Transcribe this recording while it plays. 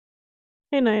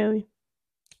Hey Naomi,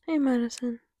 Hey,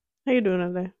 Madison. how you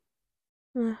doing today?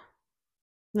 Uh,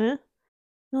 Yeah,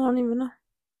 I don't even know.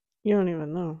 you don't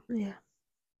even know. Yeah.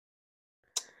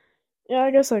 Yeah,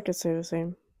 I guess I could say the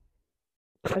same.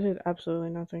 I did absolutely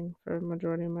nothing for a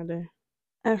majority of my day.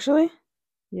 Actually,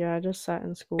 Yeah, I just sat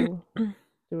in school you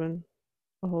doing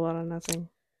a whole lot of nothing.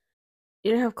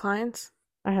 didn't have clients?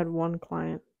 I had one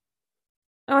client.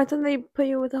 Oh, I thought they put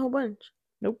you with a whole bunch.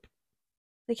 Nope.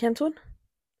 They canceled?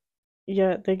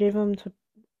 Yeah, they gave them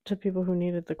to people who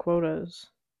needed the quotas.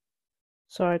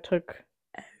 So I took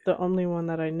the only one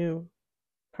that I knew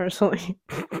personally,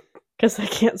 because I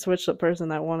can't switch the person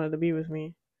that wanted to be with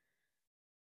me.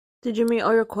 Did you meet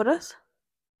all your quotas?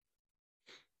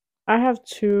 I have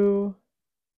two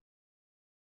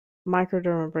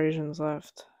microdermabrasions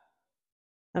left,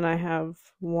 and I have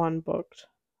one booked.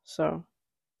 So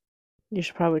you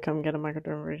should probably come get a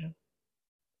microdermabrasion.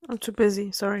 I'm too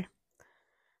busy. Sorry.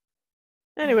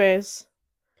 Anyways,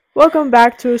 welcome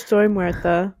back to Estoy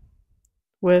Muerta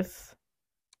with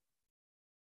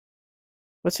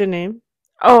what's your name?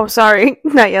 Oh, sorry.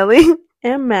 Not yelling.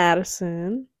 And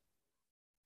Madison.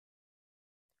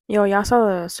 Yo, y'all saw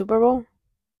the Super Bowl?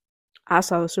 I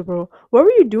saw the Super Bowl. What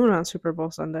were you doing on Super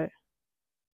Bowl Sunday?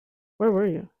 Where were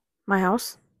you? My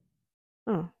house?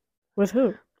 Oh, with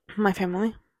who? My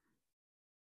family?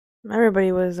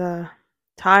 Everybody was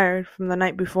tired from the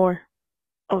night before.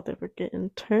 Oh, they were getting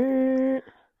turned.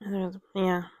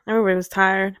 Yeah, everybody was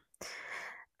tired.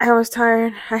 I was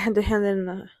tired. I had to hand in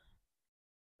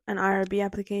an IRB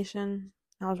application.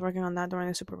 I was working on that during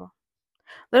the Super Bowl.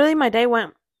 Literally, my day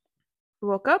went.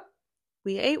 Woke up.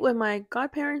 We ate with my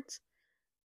godparents.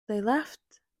 They left.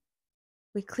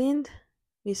 We cleaned.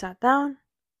 We sat down.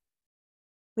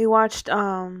 We watched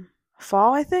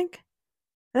Fall, I think.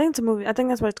 I think it's a movie. I think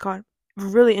that's what it's called.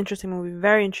 Really interesting movie.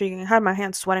 Very intriguing. I had my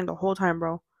hands sweating the whole time,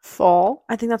 bro. Fall.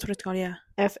 I think that's what it's called, yeah.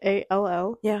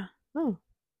 Fall. Yeah. Oh.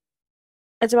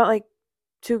 It's about like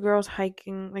two girls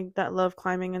hiking, like that love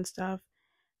climbing and stuff,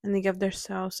 and they give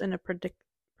themselves in a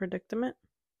predicament.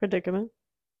 Predicament.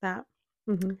 That.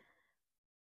 Mm-hmm.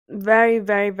 Very,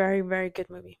 very, very, very good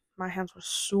movie. My hands were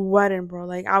sweating, bro.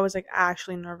 Like I was like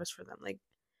actually nervous for them.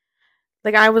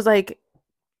 Like I was like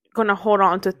gonna hold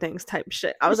on to things type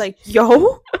shit. I was like,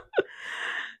 yo.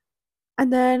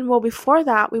 And then, well, before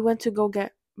that, we went to go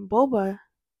get boba,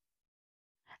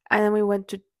 and then we went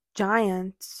to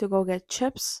Giants to go get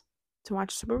chips to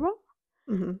watch Super Bowl.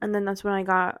 Mm-hmm. And then that's when I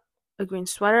got a green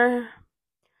sweater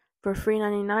for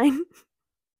 $3.99.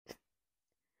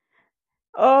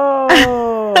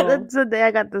 Oh, That's the day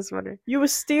I got the sweater. you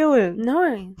was stealing.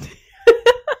 No,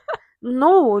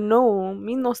 no, no,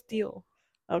 me no steal.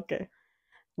 Okay,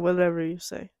 whatever you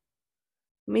say.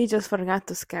 Me just forgot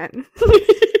to scan.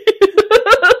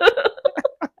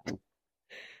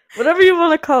 Whatever you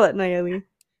want to call it, Nayeli.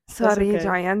 That's Sorry, okay.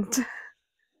 Giant.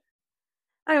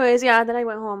 Anyways, yeah, then I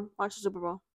went home, watched the Super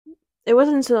Bowl. It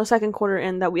wasn't until the second quarter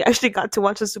in that we actually got to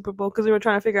watch the Super Bowl because we were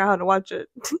trying to figure out how to watch it.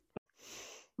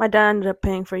 My dad ended up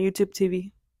paying for YouTube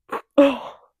TV.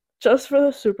 Oh, just for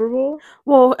the Super Bowl?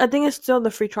 Well, I think it's still the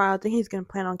free trial. I think he's gonna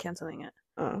plan on canceling it.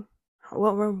 Oh.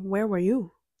 Where were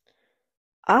you?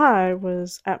 I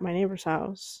was at my neighbor's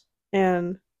house,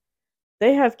 and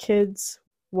they have kids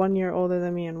 1 year older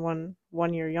than me and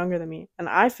one year younger than me, and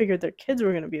I figured their kids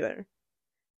were gonna be there.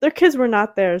 Their kids were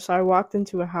not there, so I walked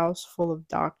into a house full of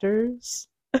doctors,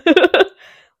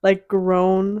 like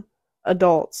grown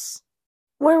adults,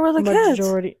 Where were the kids?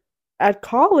 majority at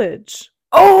college.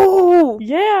 Oh,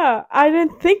 Yeah, I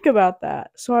didn't think about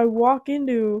that. So I walk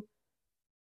into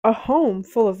a home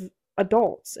full of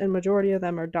adults, and majority of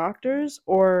them are doctors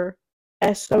or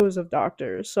SOs of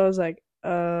doctors. So I was like,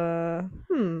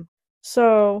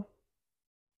 So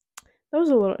that was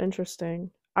a little interesting.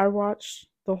 I watched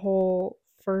the whole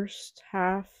first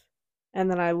half, and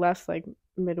then I left like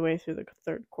midway through the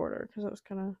third quarter because I was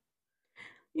kind of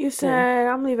you yeah. said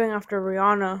I'm leaving after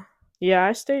Rihanna. Yeah,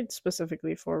 I stayed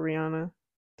specifically for Rihanna.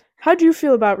 How do you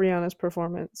feel about Rihanna's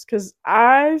performance? Because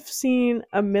I've seen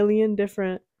a million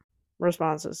different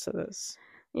responses to this.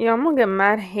 Yeah, I'm gonna get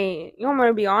mad hate. You want me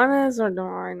to be honest or do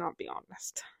I not be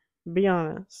honest? Be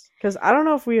honest, because I don't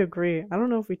know if we agree. I don't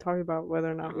know if we talked about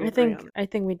whether or not we I agree think on it. I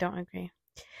think we don't agree.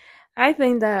 I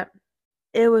think that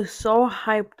it was so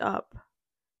hyped up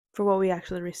for what we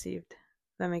actually received.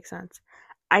 That makes sense.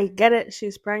 I get it.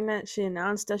 She's pregnant. She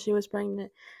announced that she was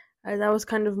pregnant. That was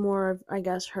kind of more of, I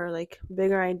guess, her like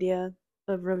bigger idea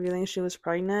of revealing she was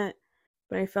pregnant.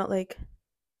 But I felt like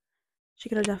she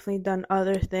could have definitely done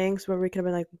other things where we could have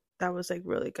been like, that was like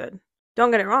really good.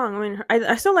 Don't get it wrong. I mean,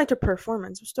 I still liked her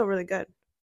performance. It was still really good.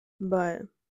 But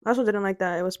I also didn't like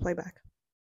that it was playback.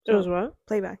 It was So what?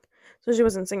 playback. So she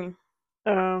wasn't singing.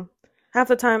 Oh, Half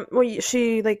the time, well,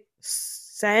 she like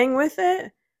sang with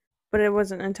it, but it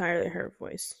wasn't entirely her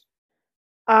voice.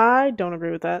 I don't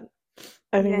agree with that.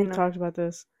 I think Yeah, I we've know. talked about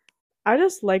this. I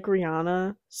just like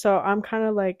Rihanna, so I'm kind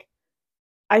of like,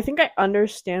 I think I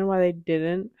understand why they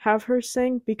didn't have her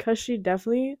sing because she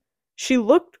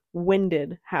looked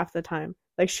winded half the time.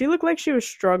 Like she looked like she was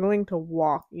struggling to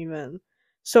walk even.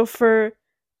 So for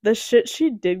the shit she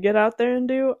did get out there and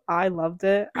do, I loved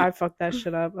it. I fucked that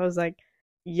shit up. I was like,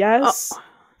 Oh yes,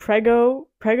 prego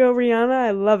Rihanna.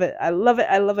 I love it. I love it.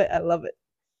 I love it. I love it.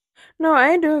 no,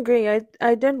 I do agree.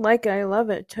 I did like it. I love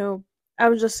it too. I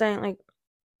was just saying, like,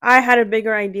 I had a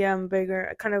bigger idea and bigger.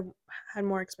 I kind of had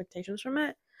more expectations from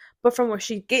it, but from what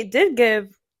did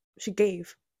give, she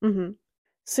gave. Mhm.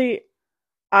 See,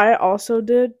 I also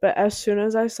did, but as soon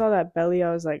as I saw that belly,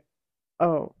 I was like,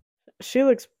 oh, she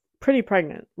looks pretty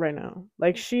pregnant right now.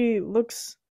 Like she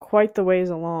looks quite the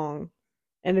ways along.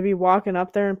 And to be walking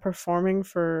up there and performing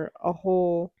for a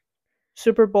whole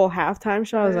Super Bowl halftime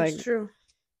show, I was That is like, true.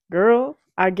 girl,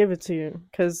 I give it to you.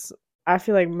 Because I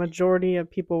feel like majority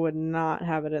of people would not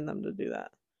have it in them to do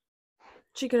that.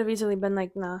 She could have easily been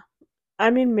like, nah. I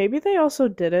mean, maybe they also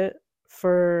did it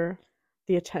for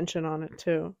the attention on it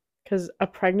too. Because a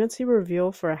pregnancy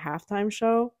reveal for a halftime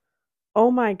show, oh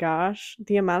my gosh,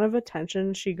 the amount of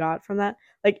attention she got from that,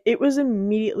 like it was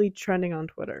immediately trending on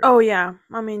Twitter. Oh yeah,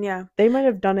 I mean yeah. They might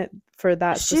have done it for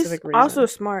that She's specific also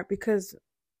reason. smart because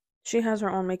she has her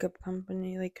own makeup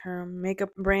company, like her makeup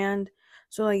brand.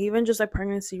 So like even just like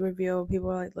pregnancy reveal, people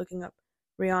are like looking up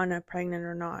Rihanna pregnant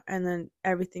or not, and then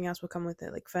everything else will come with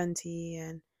it, like Fenty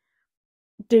and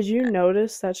Did you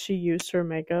notice that she used her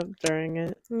makeup during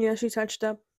it? yeah, she touched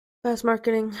up. Best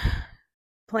marketing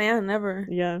plan ever.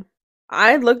 Yeah.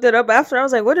 I looked it up after. I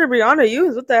was like, what did Rihanna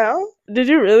use? What the hell? Did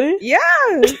you really?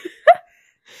 Yeah.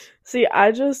 See,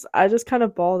 I just kind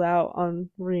of balled out on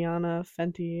Rihanna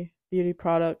Fenty beauty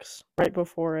products right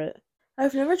before it.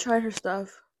 I've never tried her stuff,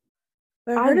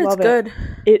 but I I heard it's love it. good.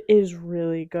 It is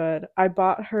really good. I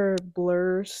bought her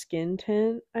Blur Skin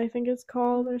Tint, I think it's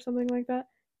called, or something like that.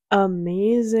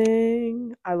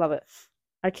 Amazing. I love it.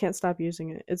 I can't stop using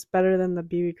it. It's better than the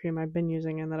BB cream I've been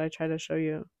using and that I try to show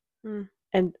you. Mm.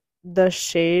 And the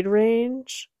shade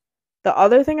range, the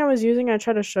other thing I was using, I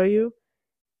try to show you,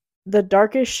 the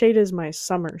darkest shade is my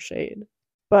summer shade.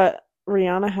 But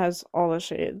Rihanna has all the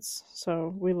shades,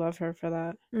 so we love her for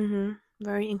that.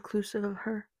 Very inclusive of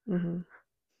her. Hmm.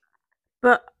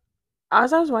 But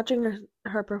as I was watching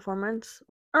her performance,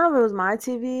 I don't know if it was my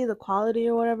TV, the quality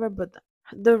or whatever, but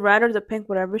the red or the pink,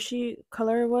 whatever she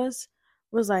color was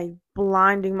like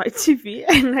blinding my TV,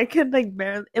 and I could like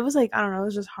barely. It was like I don't know. It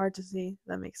was just hard to see. If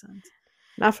that makes sense.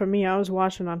 Not for me. I was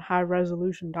watching on high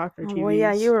resolution doctor Oh, well,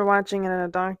 yeah, you TVs. were watching it at a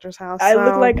doctor's house, I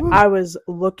looked so like I was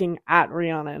looking at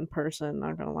Rihanna in person,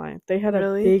 not gonna lie. They had a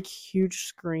really. big, huge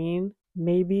screen,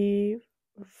 maybe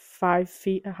 5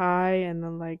 feet high and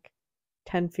then like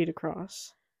 10 feet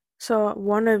across. So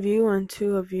one of you and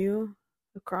two of you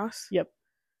across. Yep.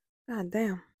 God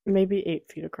damn. Maybe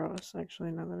 8 feet across,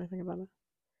 actually, now that I think about it.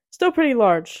 Still pretty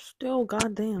large. Still,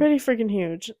 goddamn. Pretty freaking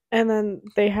huge. And then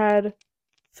they had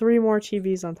 3 more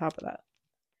TVs on top of that.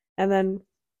 And then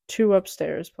 2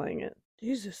 upstairs playing it.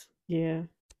 Jesus. Yeah.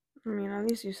 I mean, at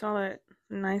least you saw it.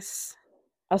 Nice.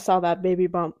 I saw that baby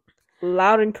bump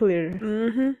loud and clear.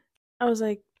 Mm-hmm. I was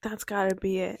like, that's gotta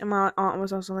be it. And my aunt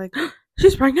was also like,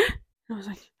 she's pregnant? And I was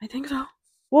like, I think so.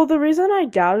 Well, the reason I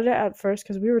doubted it at first,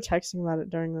 because we were texting about it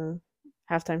during the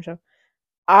halftime show,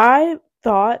 I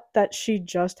thought that she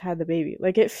just had the baby.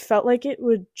 Like, it felt like it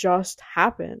would just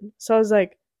happen. So I was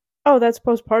like, oh, that's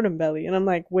postpartum belly. And I'm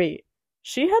like, wait,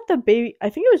 she had the baby, I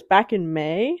think it was back in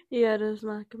May, Yeah, it is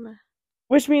like a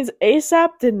which means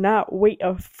ASAP did not wait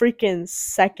a freaking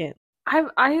second. I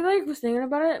like was thinking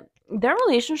about it. Their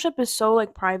relationship is so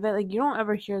like private. Like you don't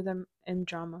ever hear them in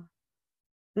drama.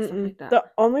 Stuff like that. The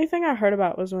only thing I heard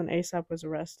about was when ASAP was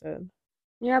arrested.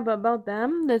 Yeah, but about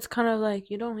them, it's kind of like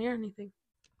you don't hear anything.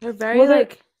 They're very Well,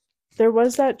 like. there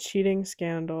was that cheating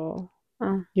scandal.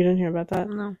 Oh You didn't hear about that?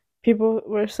 no. People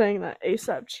were saying that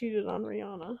ASAP cheated on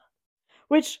Rihanna.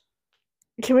 Which,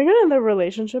 can we get into the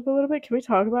relationship a little bit? Can we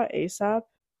talk about ASAP?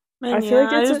 Man, I yeah, feel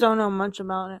like I it's just don't know much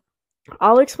about it.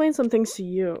 I'll explain some things to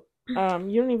you. You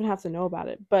don't even have to know about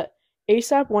it. But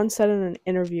ASAP once said in an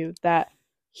interview that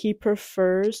he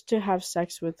prefers to have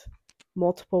sex with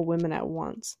multiple women at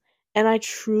once. And I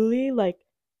truly, like,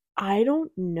 I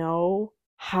don't know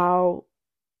how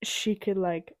she could,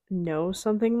 like, know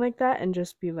something like that and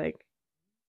just be like,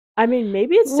 I mean,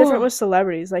 maybe it's different with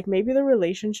celebrities. Like, maybe the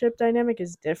relationship dynamic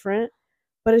is different,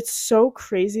 but it's so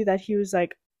crazy that he was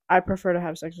like, I prefer to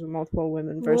have sex with multiple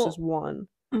women versus Well, one.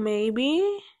 maybe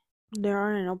they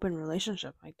are in an open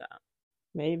relationship like that.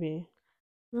 Maybe.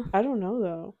 Mm. I don't know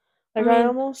though. I Like I mean,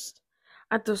 almost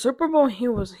at the Super Bowl,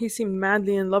 he seemed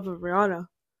madly in love with Rihanna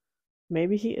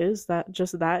maybe he is that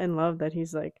just that in love that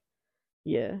he's like,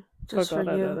 yeah, just fuck for all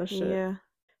that you. other shit. Yeah,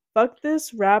 Fuck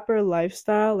this rapper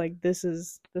lifestyle. Like this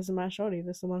is my shorty.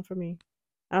 This is the one for me.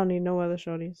 I don't need no other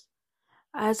shorties.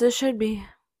 as it should be.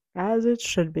 As it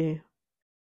should be.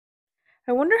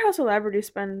 I wonder how celebrities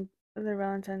spend their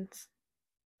Valentines.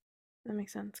 That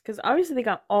makes sense because obviously they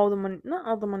got all the money, not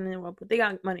all the money in the world, but they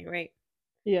got money, right?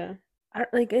 Yeah.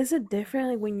 Like, is it different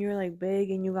like when you're like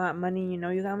big and you got money,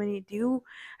 you got money? Do you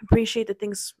appreciate the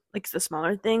things like the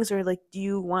smaller things, or like do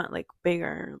you want like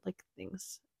bigger like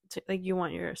things? Like you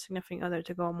want your significant other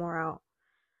to go more out?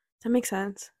 Does that make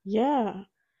sense? Yeah.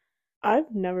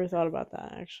 I've never thought about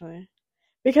that actually.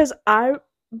 Because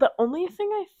the only thing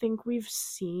I think we've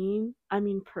seen, I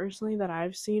mean personally that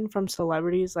I've seen from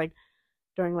celebrities like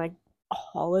during like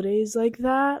holidays like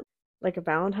that, like a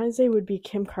Valentine's Day would be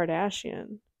Kim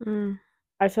Kardashian. Mm.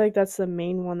 I feel like that's the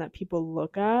main one that people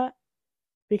look at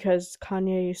because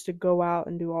Kanye used to go out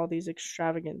and do all these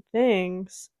extravagant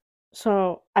things.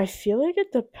 So I feel like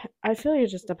it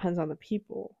just depends on the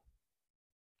people.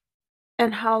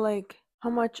 And how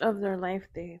much of their life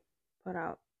they put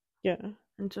out Yeah.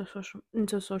 into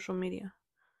social media.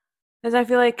 Because I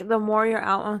feel like the more you're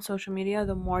out on social media,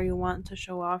 the more you want to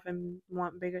show off and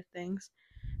want bigger things.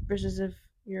 Versus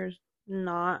you're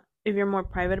if you're more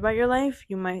private about your life,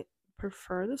 you might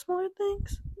prefer the smaller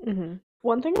things.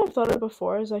 One thing I've thought of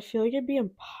before is I feel like it'd be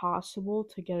impossible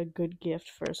to get a good gift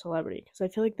for a celebrity because I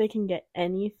feel like they can get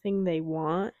anything they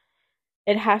want.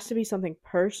 It has to be something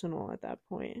personal at that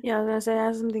point. Yeah, I was gonna say it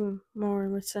has something more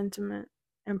with sentiment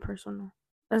and personal.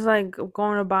 It's like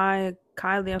going to buy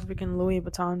Kylie a freaking Louis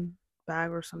Vuitton bag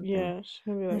or something. Yeah, she's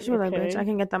gonna be And like, she was like, "Bitch, I okay.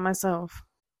 can get that myself."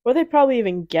 Or they probably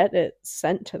even get it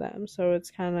sent to them. So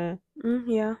it's kind of,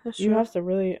 Yeah, that's you true. have to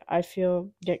really, I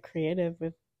feel, get creative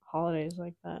with holidays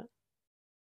like that.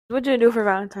 What did you do for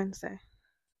Valentine's Day?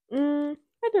 I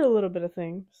did a little bit of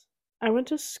things. I went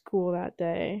to school that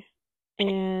day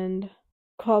and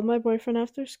called my boyfriend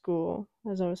after school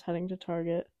as I was heading to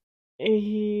Target.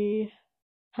 He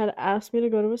had asked me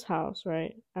to go to his house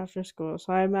right after school.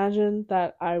 So I imagined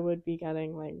that I would be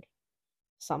getting like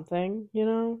something,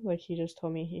 like he just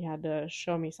told me he had to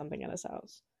show me something at his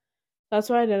house. That's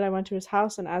what I did. I went to his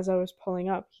house, and as I was pulling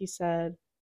up, he said,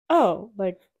 "Oh,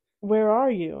 like, where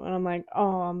are you?" And I'm like,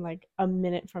 "Oh, I'm like a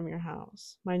minute from your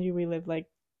house." Mind you, we live like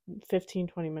 15,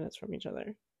 20 minutes from each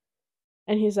other.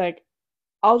 And he's like,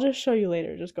 "I'll just show you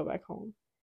later. Just go back home."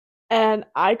 And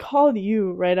I called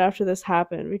you right after this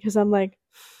happened because I'm like,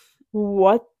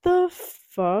 what the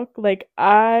fuck? Like,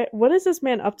 what is this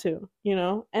man up to?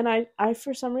 And I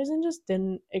for some reason just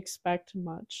didn't expect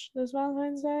much this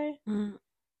Valentine's Day.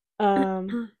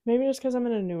 Mm. Maybe just because I'm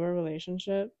in a newer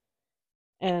relationship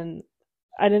and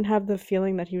I didn't have the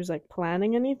feeling that he was like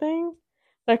planning anything.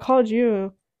 So I called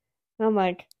you and I'm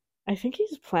like, I think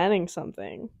he's planning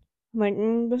something. I'm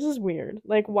like, this is weird.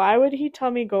 Like, why would he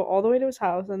tell me go all the way to his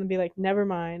house and then be like, never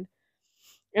mind?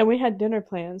 And we had dinner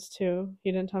plans too.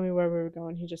 He didn't tell me where we were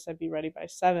going. He just said, be ready by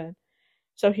 7.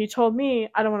 So he told me,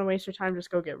 I don't want to waste your time. Just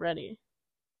go get ready.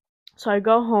 So I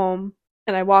go home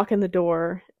and I walk in the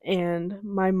door, and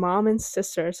my mom and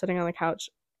sister are sitting on the couch,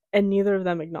 and neither of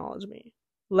them acknowledge me.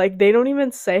 Like, they don't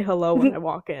even say hello when I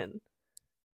walk in.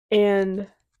 And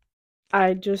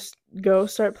I just go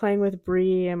start playing with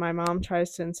Bree, and my mom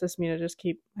tries to insist me to just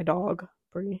keep my dog,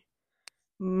 Bree.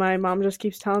 My mom just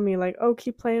keeps telling me, like, oh,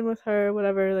 keep playing with her,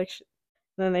 whatever. Like,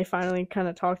 then they finally kind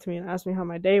of talked to me and asked me how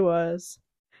my day was.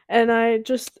 And I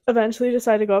just eventually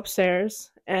decided to go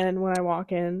upstairs. And when I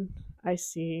walk in, I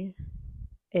see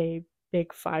a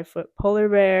big 5-foot polar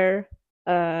bear,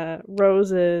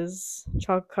 roses,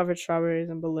 chocolate covered strawberries,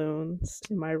 and balloons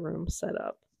in my room set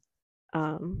up.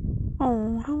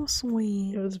 Oh, how It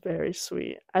sweet. was very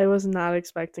sweet. I was not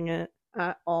expecting it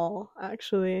at all,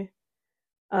 actually.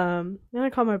 Then I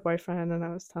called my boyfriend and I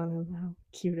was telling him how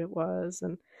cute it was.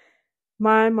 And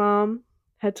my mom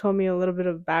had told me a little bit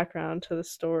of background to the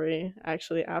story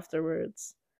actually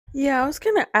afterwards. Yeah, I was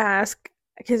gonna ask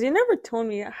because you never told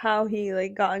me how he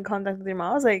like got in contact with your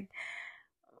mom. I was like,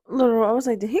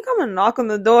 did he come and knock on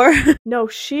the door? No,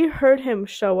 she heard him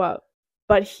show up,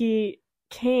 but he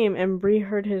came and Bree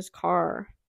heard his car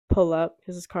pull up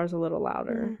because his car's a little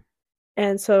louder. Mm.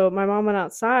 And so my mom went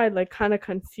outside, like kind of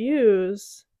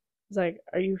confused. I was like,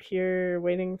 "Are you here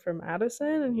waiting for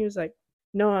Madison?" And he was like,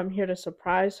 "No, I'm here to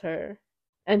surprise her."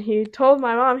 And he told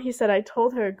my mom, he said, "I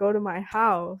told her go to my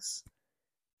house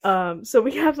So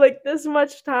we have like this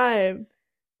much time.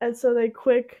 And so they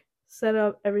quick set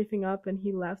up everything up and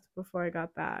he left before I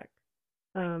got back.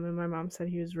 And my mom said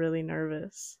he was really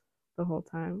nervous the whole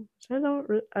time,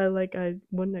 which I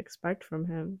wouldn't expect from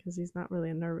him because he's not really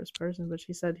a nervous person. But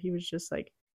she said he was just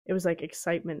like it was like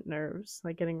excitement nerves,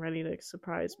 like getting ready to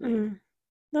surprise me.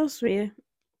 That was sweet.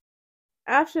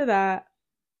 After that,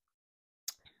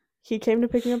 he came to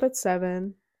pick me up at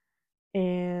 7,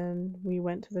 and we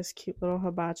went to this cute little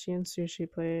hibachi and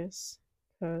sushi place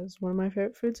because one of my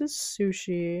favorite foods is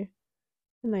sushi,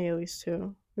 and Nayeli's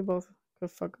too. We both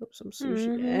could fuck up some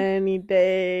sushi any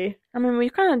day. I mean,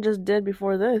 we kind of just did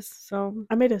before this, so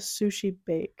I made a sushi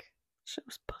bake. Shit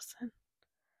was bussin'.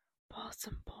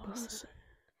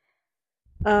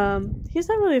 He's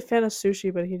not really a fan of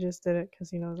sushi, but he just did it because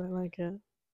he knows I like it.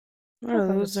 What a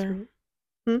loser.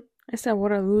 I said,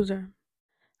 what a loser.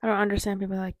 I don't understand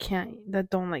people that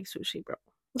don't like sushi, bro.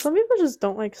 Some people just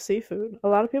don't like seafood. A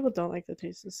lot of people don't like the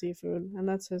taste of seafood, and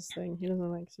that's his thing. He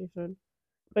doesn't like seafood.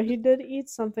 But he did eat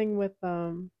something with I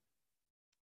don't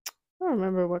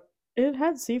remember what it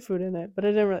had seafood in it, but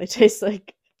it didn't really taste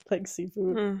like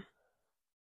seafood.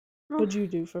 What'd you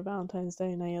do for Valentine's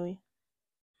Day, Nayeli?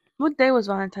 What day was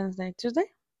Valentine's Day? Tuesday?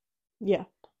 Yeah.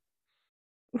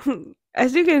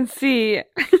 As you can see,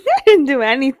 I didn't do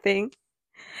anything.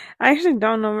 I actually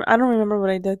don't know. I don't remember what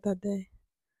I did that day.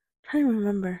 I'm trying to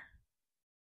remember.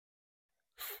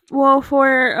 Well,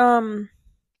 for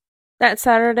that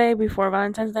Saturday before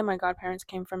Valentine's Day, my godparents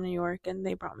came from New York and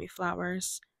they brought me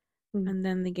flowers. And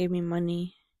then they gave me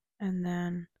money. And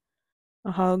then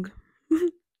a hug.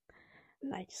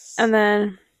 Nice. And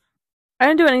then I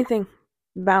didn't do anything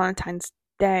Valentine's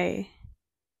Day.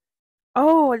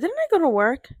 Oh, didn't I go to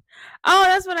work? Oh,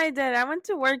 that's what I did. I went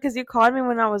to work because you called me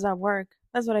when I was at work.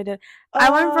 That's what I did. I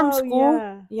went from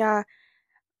school. Yeah.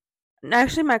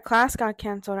 Actually, my class got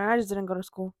canceled and I just didn't go to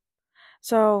school.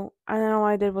 So, I don't know what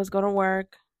I did was go to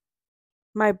work.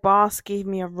 My boss gave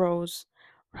me a rose.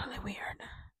 Really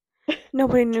weird.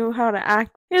 Nobody knew how to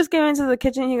act. He just came into the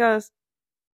kitchen. He goes,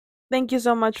 "Thank you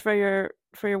so much for your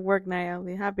work,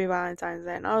 Nayeli. Happy Valentine's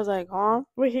Day." And I was like, "Huh?"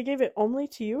 Wait, he gave it only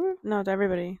to you? No, to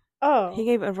everybody. Oh. He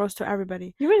gave a rose to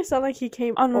everybody. You made it sound like he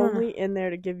came only in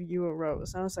there to give you a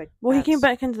rose. I was like, well, he came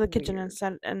back into the kitchen and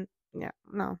said, and yeah,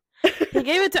 no. He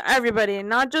gave it to everybody,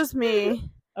 not just me.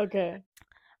 Okay.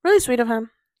 Really sweet of him.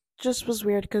 Just was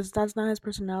weird because that's not his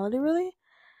personality, really.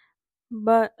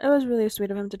 But it was really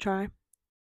sweet of him to try.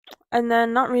 And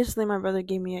then, not recently, my brother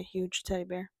gave me a huge teddy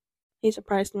bear. He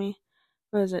surprised me.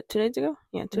 What was it, 2 days ago?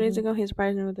 Yeah, 2 days ago, he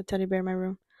surprised me with a teddy bear in my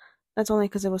room. That's only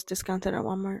because it was discounted at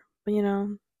Walmart. But, you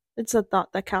know, it's a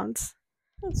thought that counts.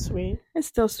 That's sweet. It's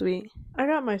still sweet. I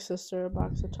got my sister a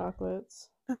box of chocolates.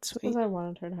 That's sweet. Because I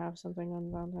wanted her to have something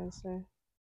on Valentine's Day.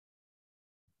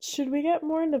 Should we get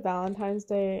more into Valentine's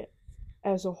Day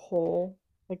as a whole?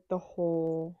 Like the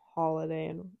whole holiday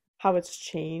and how it's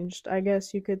changed, I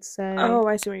guess you could say. Oh,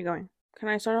 I see where you're going. Can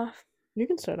I start off? You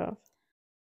can start off.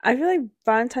 I feel like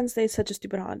Valentine's Day is such a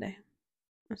stupid holiday.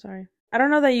 I'm sorry. I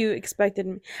don't know that you expected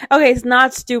me. Okay, it's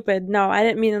not stupid. No, I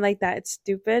didn't mean it like that. It's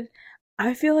stupid.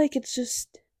 I feel like it's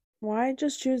just, why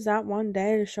just choose that one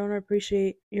day to show and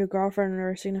appreciate your girlfriend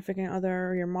or significant other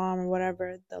or your mom or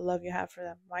whatever, the love you have for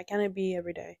them? Why can't it be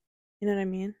every day? You know what I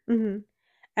mean? Mm-hmm.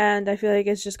 And I feel like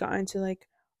it's just gotten to like,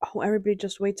 oh, everybody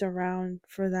just waits around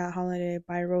for that holiday,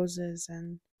 buy roses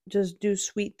and just do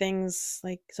sweet things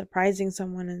like surprising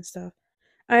someone and stuff.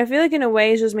 I feel like in a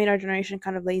way it's just made our generation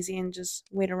kind of lazy and just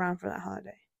wait around for that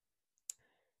holiday.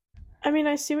 I mean,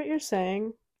 I see what you're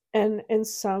saying. And in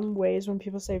some ways, when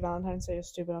people say Valentine's Day is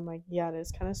stupid, I'm like, yeah, it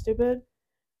is kind of stupid.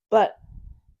 But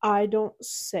I don't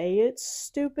say it's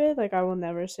stupid. Like, I will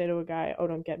never say to a guy, oh,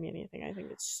 don't get me anything. I think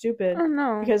it's stupid. Oh,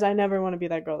 no. Because I never want to be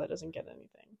that girl that doesn't get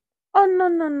anything. Oh,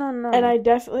 no. And I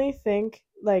definitely think,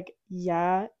 like,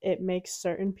 yeah, it makes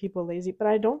certain people lazy. But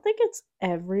I don't think it's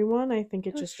everyone. I think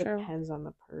it just depends on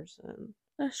the person.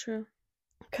 That's true.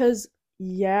 Because,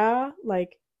 yeah,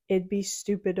 like, it'd be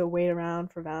stupid to wait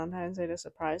around for Valentine's Day to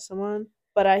surprise someone.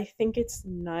 But I think it's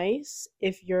nice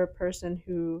if you're a person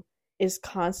who is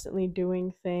constantly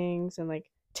doing things and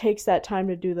like takes that time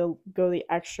to go the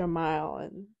extra mile.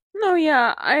 And no,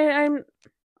 yeah, I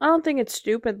don't think it's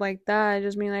stupid like that. I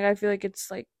just mean like I feel like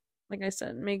it's like I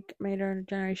said, made our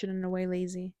generation in a way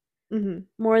lazy,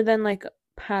 more than like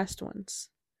past ones.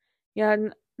 Yeah,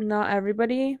 not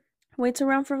everybody waits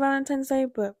around for Valentine's Day,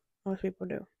 but most people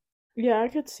do. Yeah, I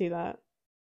could see that.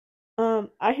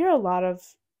 I hear a lot of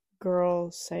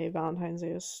girls say Valentine's Day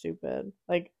is stupid.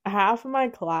 Like, half of my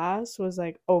class was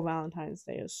like, oh, Valentine's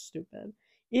Day is stupid.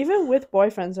 Even with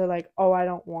boyfriends, they're like, oh, I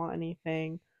don't want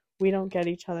anything. We don't get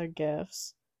each other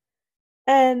gifts.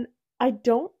 And I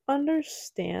don't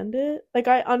understand it. Like,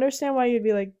 I understand why you'd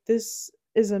be like, this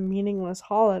is a meaningless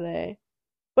holiday.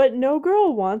 But no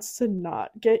girl wants to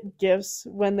not get gifts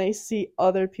when they see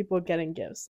other people getting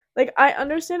gifts. Like, I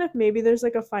understand if maybe there's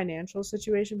like a financial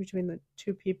situation between the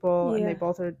two people and they Yeah,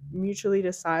 both are mutually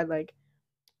decide, like,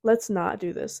 let's not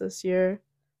do this year.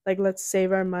 Like, let's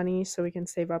save our money so we can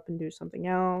save up and do something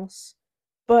else.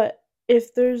 But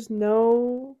if there's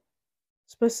no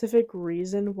specific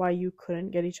reason why you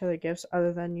couldn't get each other gifts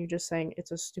other than you just saying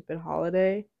it's a stupid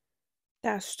holiday,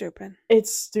 that's stupid.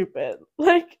 it's stupid.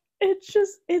 Like,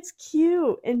 it's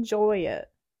cute. Enjoy it,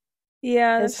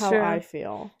 Yeah, is that's how I true.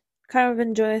 feel. Kind of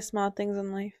enjoy small things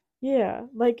in life. Yeah,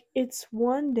 like it's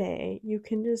one day you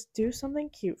can just do something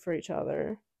cute for each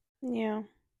other. Yeah,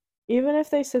 Even if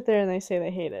they sit there and they say they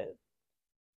hate it,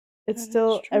 it's that is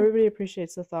still true. everybody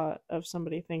appreciates the thought of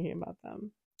somebody thinking about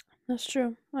them. That's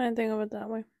true. I didn't think of it that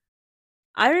way.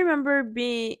 I remember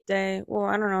being day. Well,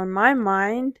 I don't know. In my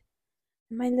mind,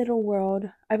 in my little world,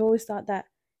 I've always thought that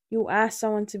you ask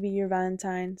someone to be your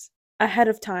Valentine's ahead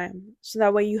of time, so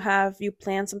that way you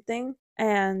plan something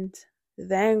and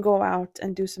then go out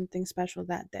and do something special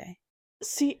that day.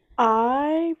 See,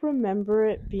 I remember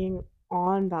it being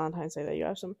on Valentine's Day that you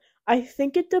have some. I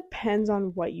think it depends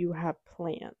on what you have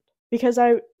planned. Because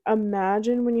I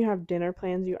imagine when you have dinner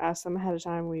plans, you ask them ahead of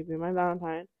time, will you be my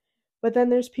Valentine? But then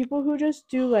there's people who just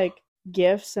do like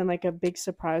gifts and like a big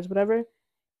surprise, whatever.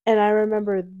 And I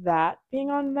remember that being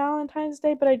on Valentine's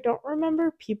Day, but I don't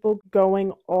remember people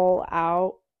going all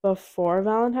out before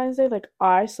Valentine's Day. Like,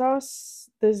 I saw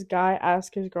this guy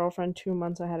ask his girlfriend 2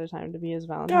 months ahead of time to be his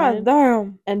God Valentine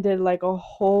damn, and did like a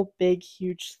whole big,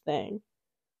 huge thing.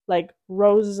 Like,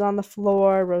 roses on the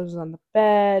floor, roses on the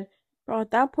bed, bro! At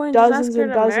that point, just ask dozens her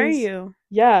and to marry dozens. you.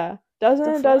 Yeah, dozens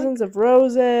The and dozens fuck? of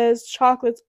roses,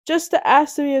 chocolates, just to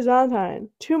ask to be his Valentine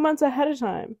 2 months ahead of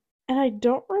time. And I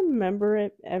don't remember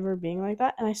it ever being like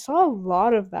that. And I saw a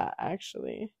lot of that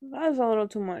actually. That's a little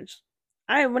too much.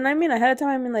 When I mean ahead of time,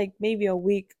 I mean like maybe a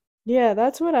week. Yeah,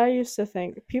 that's what I used to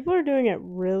think. People are doing it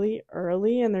really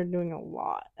early and they're doing a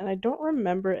lot. And I don't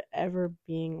remember it ever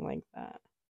being like that.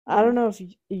 I don't Yeah. know if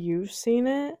you've seen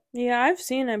it. Yeah, I've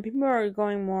seen it. People are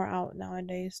going more out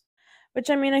nowadays. Which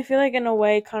I mean, I feel like in a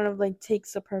way kind of like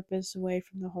takes the purpose away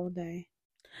from the whole day.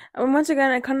 And once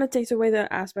again, it kind of takes away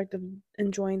the aspect of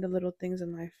enjoying the little things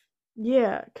in life.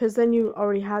 Yeah, because then you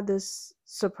already had this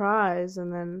surprise,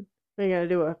 and then are you gonna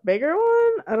do a bigger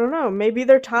one? I don't know. Maybe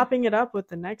they're topping it up with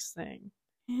the next thing.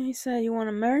 And he said, "You want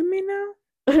to marry me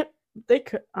now?" They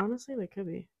could, honestly, they could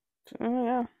be. Oh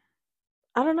yeah.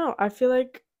 I don't know. I feel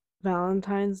like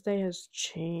Valentine's Day has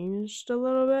changed a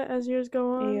little bit as years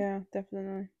go on. Yeah,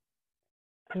 definitely.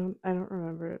 I don't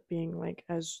remember it being like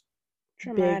as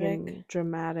big Dramatic. and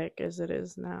dramatic as it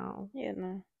is now. Yeah,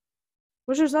 no.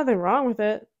 Which there's nothing wrong with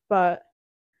it, but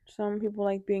Some people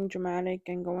like being dramatic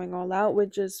and going all out,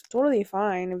 which is totally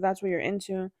fine if that's what you're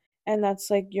into and that's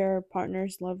like your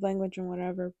partner's love language and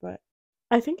whatever, but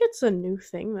I think it's a new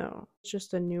thing though. It's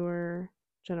just a newer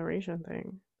generation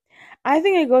thing. I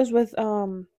think it goes with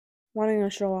wanting to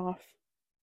show off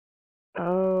to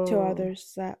Oh,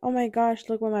 others that, oh my gosh,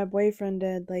 look what my boyfriend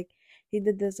did. Like he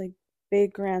did this like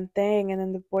big grand thing, and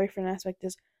then the boyfriend aspect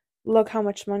is, look how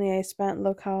much money I spent,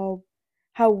 look how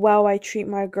well I treat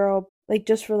my girl, like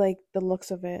just for like the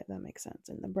looks of it. That makes sense,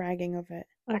 and the bragging of it.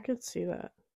 I could see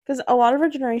that. Because a lot of our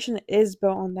generation is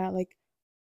built on that. Like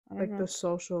I don't Like the know.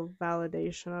 social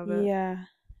validation of it. Yeah.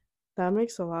 That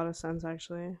makes a lot of sense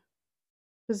actually.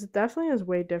 Because it definitely is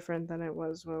way different than it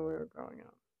was when we were growing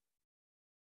up.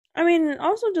 I mean,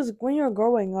 also just when you're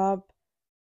growing up,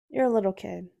 you're a little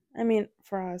kid. I mean,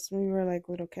 for us, we were like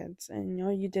little kids, and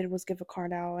all you did was give a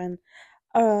card out and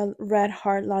a red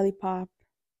heart lollipop.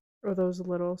 Or those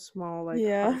little small like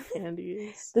Yeah, heart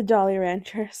candies. the Jolly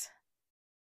Ranchers.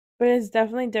 But it's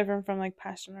definitely different from like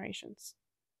past generations.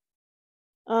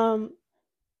 Um,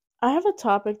 I have a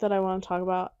topic that I want to talk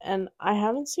about, and I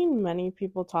haven't seen many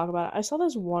people talk about it. I saw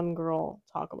this one girl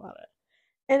talk about it,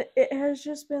 and it has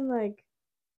just been like,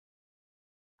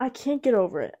 I can't get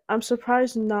over it. I'm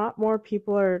surprised not more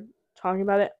people are talking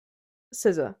about it.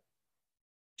 SZA. Hmm.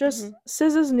 Just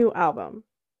SZA's new album,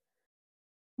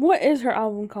 What is her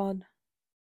album called?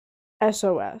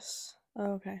 SOS.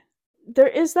 Oh, okay. There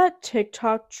is that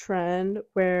TikTok trend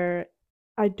where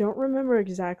I don't remember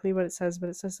exactly what it says, but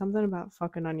it says something about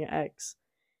fucking on your ex.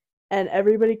 And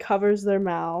everybody covers their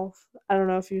mouth. I don't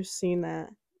know if you've seen that.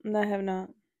 I have not.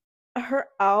 Her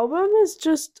album is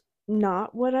just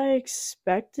not what I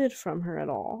expected from her at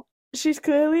all. She's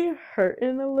clearly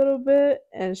hurting a little bit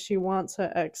and she wants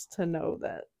her ex to know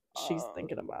that. she's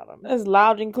thinking about him. It's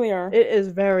loud and clear. It is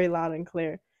very loud and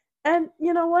clear. And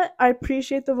you know what? I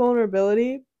appreciate the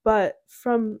vulnerability, but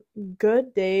from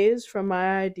Good Days, from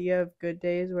my idea of Good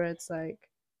Days, where it's like,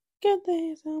 Good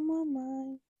days on my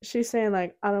mind. she's saying,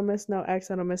 like, I don't miss no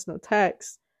ex, I don't miss no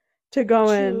text, to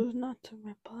go in, Choose not to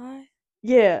reply.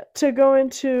 yeah, to go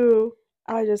into,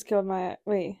 I just killed my.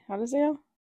 Wait, how does it go?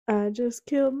 I just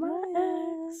killed my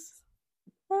My ex.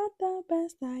 not the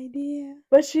best idea.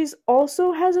 But she's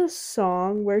also has a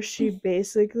song where she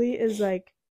basically is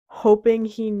like hoping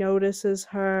he notices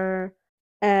her,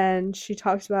 and she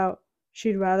talks about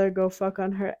she'd rather go fuck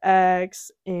on her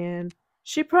ex, and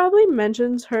she probably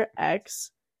mentions her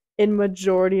ex in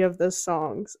majority of the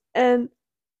songs. And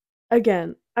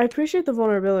again, I appreciate the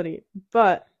vulnerability,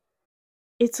 but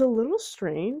it's a little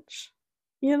strange,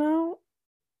 you know?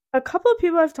 A couple of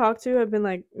people I've talked to have been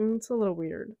like, it's a little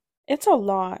weird. It's a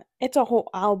lot. It's a whole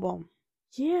album.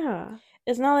 Yeah.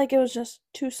 It's not like it was just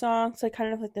 2 songs, like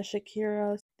kind of like the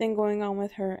Shakira thing going on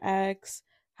with her ex,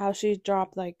 how she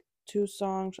dropped like 2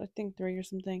 songs, I think 3 or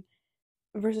something,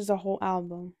 versus a whole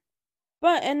album.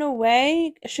 But in a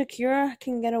way, Shakira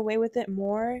can get away with it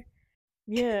more.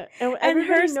 Yeah, and And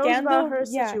everybody her knows about scandal, her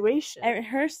yeah, situation. and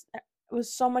hers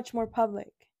was so much more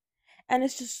public. And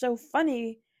it's just so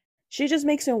funny. She just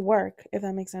makes it work, if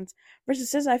that makes sense.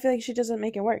 Versus SZA, I feel like she doesn't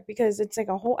make it work because it's like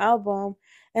a whole album,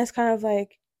 and it's kind of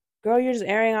like, girl, you're just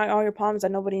airing out all your problems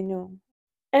that nobody knew.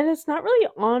 And it's not really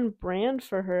on brand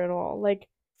for her at all. Like,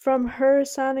 from her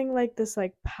sounding like this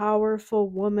like powerful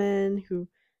woman who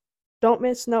don't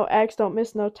miss no ex, don't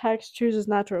miss no text, chooses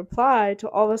not to reply, to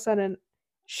all of a sudden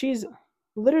she's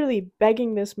literally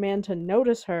begging this man to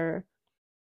notice her,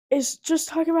 is just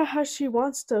talking about how she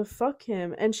wants to fuck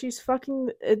him, and she's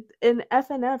fucking in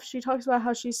FNF. She talks about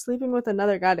how she's sleeping with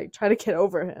another guy to try to get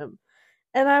over him,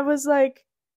 and I was like,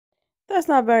 That's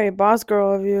not very boss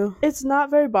girl of you. it's not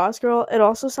very boss girl. It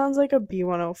also sounds like a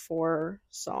B104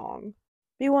 song.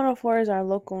 B104 is our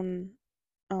local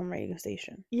radio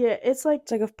station. Yeah, it's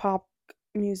It's like a pop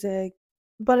music.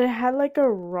 but it had like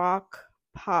a rock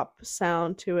pop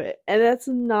sound to it, and that's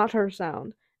not her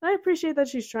sound. And I appreciate that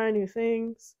she's trying new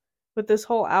things with this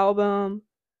whole album,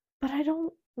 but I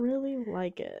don't really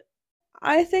like it.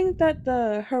 I think that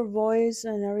her voice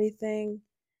and everything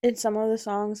in some of the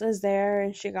songs is there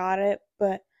and she got it,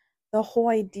 but the whole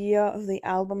idea of the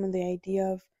album and the idea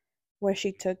of where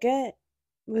she took it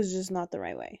was just not the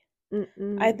right way. I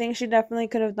Mm-mm. think she definitely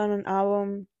could have done an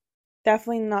album,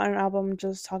 definitely not an album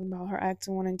just talking about her ex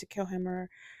and wanting to kill him or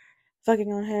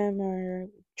fucking on him or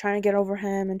trying to get over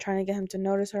him and trying to get him to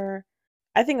notice her.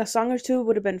 I think a song or two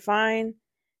would have been fine.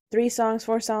 3 songs,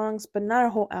 4 songs, but not a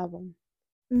whole album.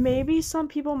 Maybe some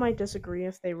people might disagree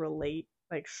if they relate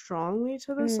like strongly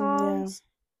to the Yeah. songs,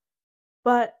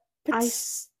 but But I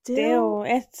still,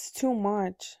 it's too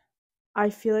much. I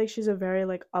feel like she's a very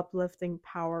like uplifting,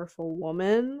 powerful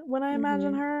woman when I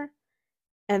imagine Hmm. her,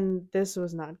 and this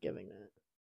was not giving it.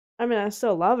 I mean, I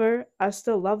still love her. I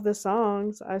still love the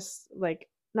songs. Like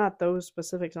not those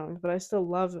specific songs, but I still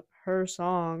love her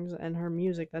songs and her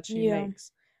music that she Yeah.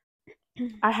 makes.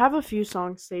 I have a few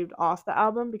songs saved off the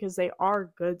album because they are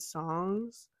good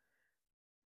songs.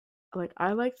 Like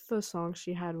I liked the song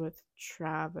she had with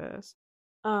Travis.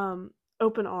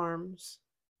 Open Arms.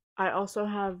 I also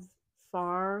have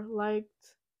Far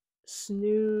liked,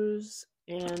 Snooze,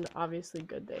 and obviously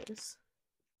Good Days.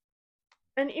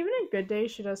 And even in Good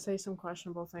Days, she does say some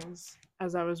questionable things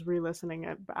as I was re-listening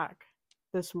it back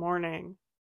this morning.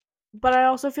 But I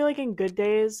also feel like in Good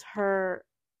Days, her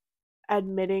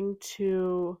admitting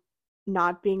to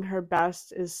not being her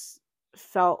best is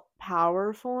felt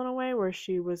powerful in a way where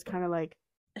she was kind of like,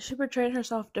 She portrayed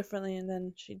herself differently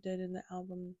than she did in the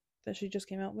album that she just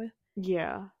came out with.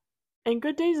 yeah. And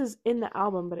Good Days is in the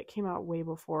album, but it came out way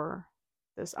before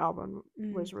this album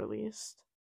Mm. was released.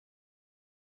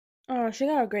 Oh, she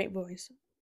got a great voice.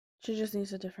 She just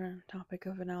needs a different topic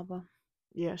of an album.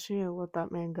 Yeah, she need to let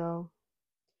that man go.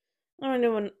 I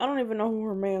don't even know who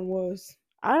her man was.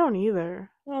 I don't either.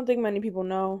 I don't think many people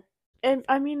know. And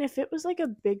I mean, if it was like a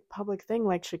big public thing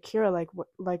like Shakira,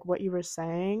 like what you were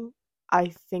saying,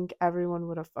 I think everyone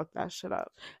would have fucked that shit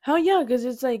up. Hell yeah, because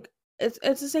it's like it's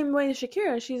the same way as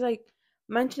Shakira. She's like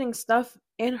mentioning stuff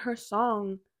in her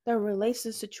song that relates to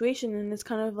the situation, and it's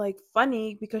kind of like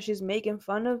funny because she's making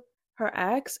fun of her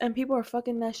ex, and people are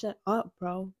fucking that shit up,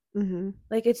 bro. Mm-hmm.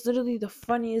 Like it's literally the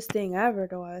funniest thing ever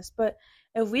to us. But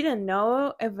if we didn't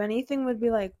know, if anything, would be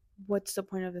like, what's the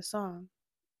point of the song?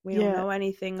 We don't Yeah, know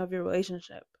anything of your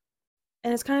relationship,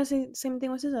 and it's kind of the same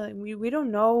thing with SZA. Like, we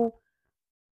don't know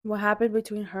what happened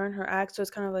between her and her ex, so it's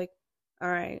kind of like, all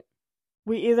right.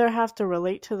 we either have to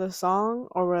relate to the song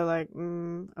or we're like,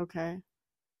 okay.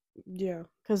 Yeah.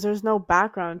 Because there's no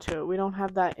background to it. We don't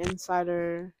have that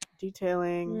insider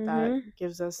detailing that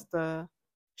gives us the.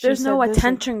 She There's no said this.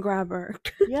 attention grabber.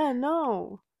 Yeah,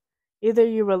 no. Either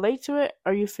you relate to it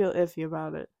or you feel iffy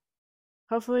about it.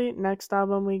 Hopefully, next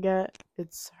album we get,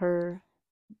 it's her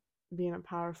being a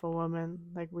powerful woman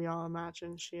like we all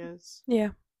imagine she is.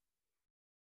 Yeah.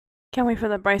 Can't wait for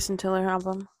the Bryson Tiller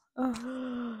album.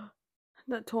 Oh,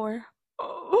 the tour.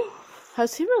 Oh.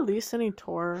 Has he released any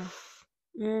tour?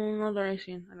 Not that I've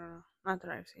seen. I don't know. Not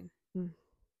that I've seen.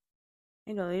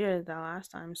 He deleted that last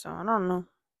time, so I don't know.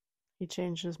 He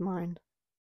changed his mind.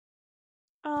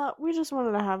 We just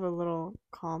wanted to have a little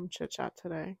calm chit chat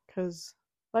today, cause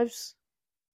life's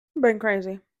been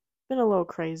crazy. Been a little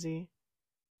crazy.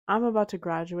 I'm about to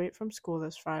graduate from school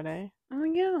this Friday. Oh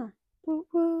yeah. Woo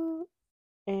woo.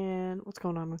 And what's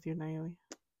going on with you, Naomi?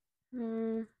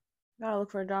 Gotta look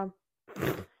for a job.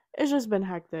 It's just been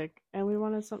hectic, and we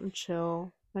wanted something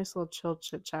chill, nice little chill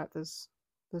chit chat this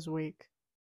week.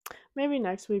 Maybe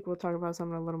next week we'll talk about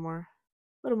something a little more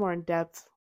in depth.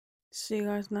 See you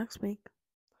guys next week.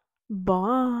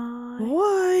 Bye.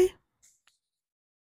 Bye.